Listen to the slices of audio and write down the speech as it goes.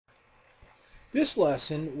This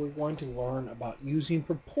lesson we're going to learn about using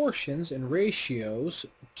proportions and ratios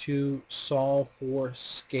to solve for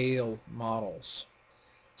scale models.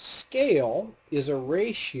 Scale is a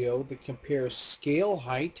ratio that compares scale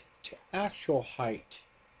height to actual height.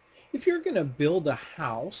 If you're going to build a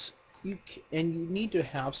house and you need to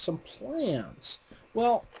have some plans,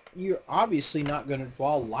 well, you're obviously not going to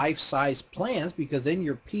draw life-size plans because then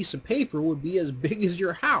your piece of paper would be as big as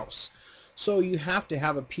your house. So you have to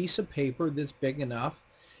have a piece of paper that's big enough,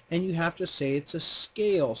 and you have to say it's a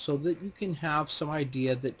scale so that you can have some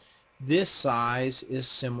idea that this size is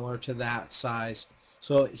similar to that size.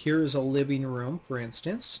 So here is a living room, for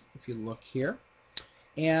instance, if you look here.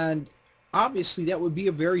 And obviously that would be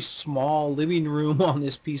a very small living room on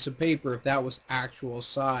this piece of paper if that was actual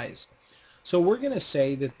size. So we're going to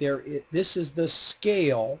say that this is the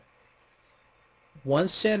scale. 1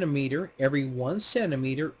 centimeter, every 1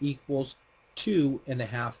 centimeter equals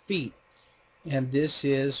 2.5 feet. And this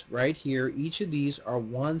is right here, each of these are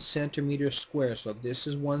 1 centimeter square. So this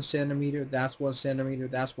is 1 centimeter, that's 1 centimeter,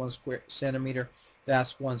 that's 1 square centimeter,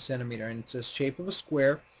 that's 1 centimeter. And it's the shape of a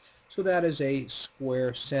square. So that is a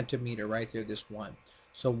square centimeter right there, this one.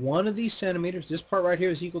 So one of these centimeters, this part right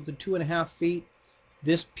here is equal to 2.5 feet.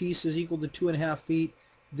 This piece is equal to 2.5 feet.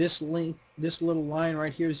 This length, this little line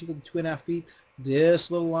right here is equal to 2.5 feet. This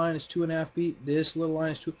little line is 2.5 feet. This little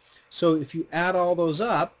line is 2. So if you add all those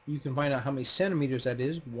up, you can find out how many centimeters that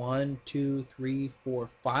is. 1, 2, 3, 4,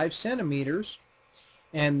 5 centimeters.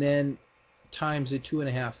 And then times the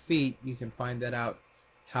 2.5 feet, you can find that out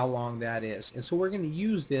how long that is. And so we're going to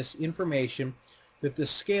use this information that the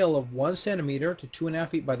scale of 1 centimeter to 2.5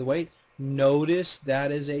 feet, by the way, notice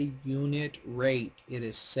that is a unit rate. It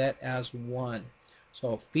is set as 1.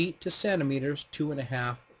 So feet to centimeters,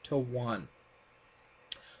 2.5 to 1.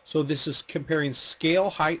 So this is comparing scale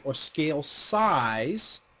height or scale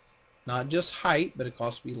size, not just height, but it can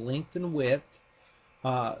also be length and width,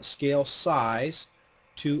 scale size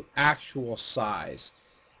to actual size.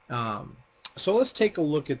 So let's take a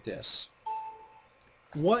look at this.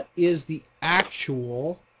 What is the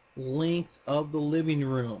actual length of the living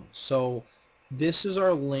room? So this is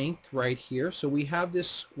our length right here. So we have this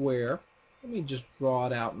square. Let me just draw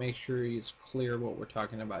it out, make sure it's clear what we're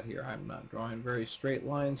talking about here. I'm not drawing very straight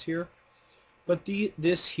lines here. But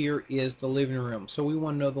this here is the living room. So we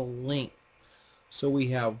want to know the length. So we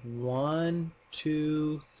have 1,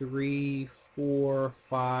 2, 3, 4,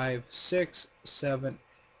 5, 6, 7,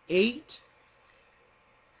 8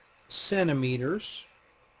 centimeters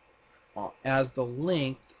as the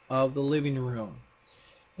length of the living room.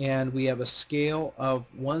 And we have a scale of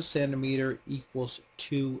 1 centimeter equals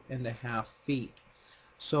 2.5 feet.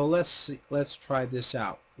 So let's try this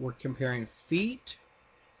out. We're comparing feet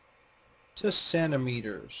to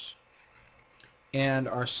centimeters. And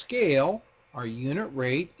our scale, our unit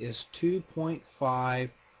rate is 2.5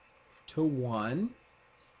 to 1.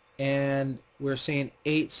 And we're saying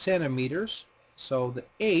 8 centimeters. So the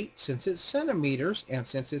 8, since it's centimeters, and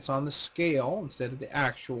since it's on the scale instead of the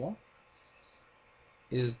actual,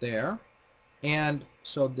 is there. And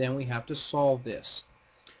so then we have to solve this.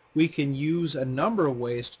 We can use a number of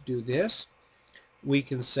ways to do this. We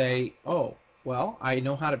can say, oh, well, I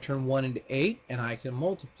know how to turn 1 into 8, and I can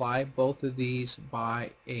multiply both of these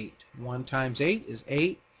by 8. 1 times 8 is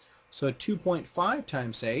 8. So 2.5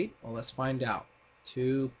 times 8, well, let's find out.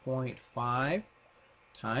 2.5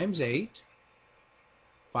 times 8.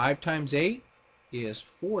 5 times 8 is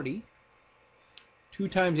 40. 2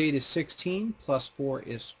 times 8 is 16, plus 4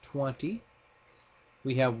 is 20.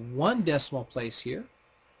 We have one decimal place here,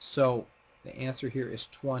 so the answer here is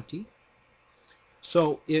 20.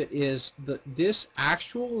 So it is this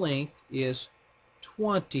actual length is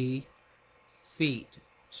 20 feet.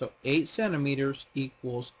 So 8 centimeters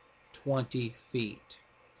equals 20 feet.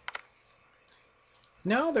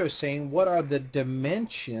 Now they're saying, what are the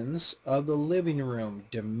dimensions of the living room?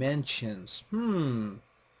 Dimensions.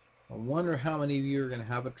 I wonder how many of you are going to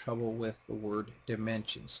have a trouble with the word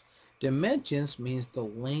dimensions. Dimensions means the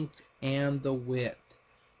length and the width.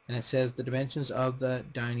 And it says the dimensions of the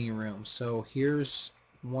dining room. So here's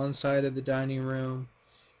one side of the dining room.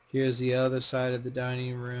 Here's the other side of the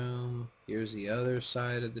dining room. Here's the other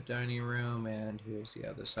side of the dining room. And here's the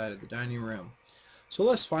other side of the dining room. So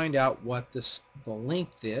let's find out what the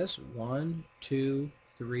length is. 1, 2,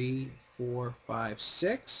 3, 4, 5,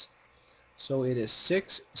 6. So it is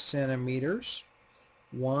 6 centimeters.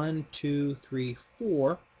 1, 2, 3,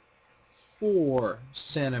 4. 4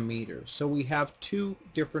 centimeters. So we have two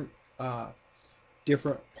different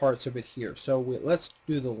parts of it here. So let's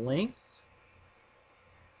do the length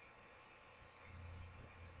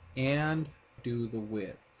and do the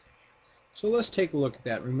width. So let's take a look at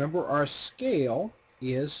that. Remember, our scale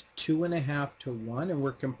is 2.5 to 1, and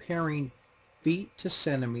we're comparing feet to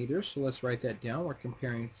centimeters. So let's write that down. We're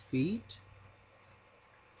comparing feet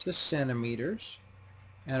to centimeters,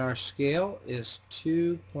 and our scale is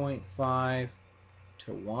 2.5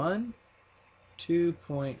 to 1,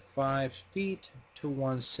 2.5 feet to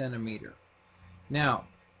 1 centimeter. Now,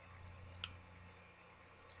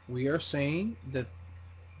 we are saying that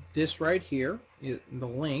this right here, the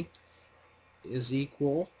length, is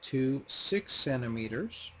equal to 6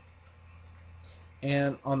 centimeters.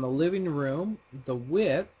 And on the living room, the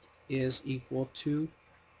width is equal to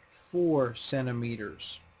 4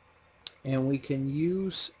 centimeters. And we can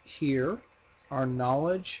use here our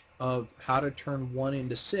knowledge of how to turn 1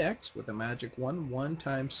 into 6 with a magic 1. 1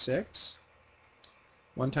 times 6.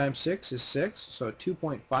 1 times 6 is 6, so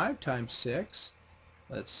 2.5 times 6.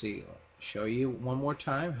 Let's see, I'll show you one more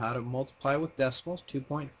time how to multiply with decimals.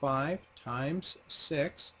 2.5 times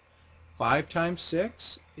 6. 5 times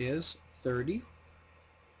 6 is 30.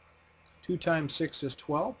 2 times 6 is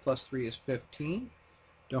 12, plus 3 is 15.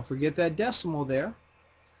 Don't forget that decimal there.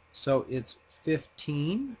 So it's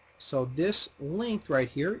 15. So this length right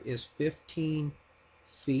here is 15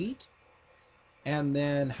 feet. And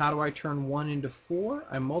then how do I turn 1 into 4?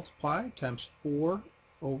 I multiply times 4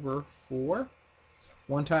 over 4.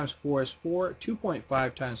 1 times 4 is 4.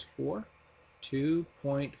 2.5 times 4.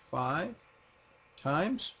 2.5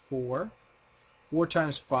 times 4. 4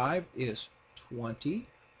 times 5 is 20.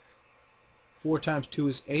 4 times 2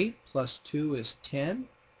 is 8, plus 2 is 10.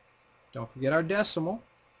 Don't forget our decimal.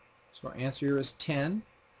 So our answer here is 10.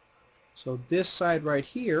 So this side right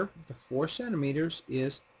here, the 4 centimeters,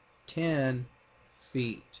 is 10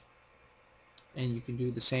 feet. And you can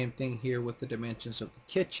do the same thing here with the dimensions of the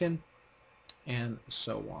kitchen and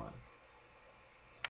so on.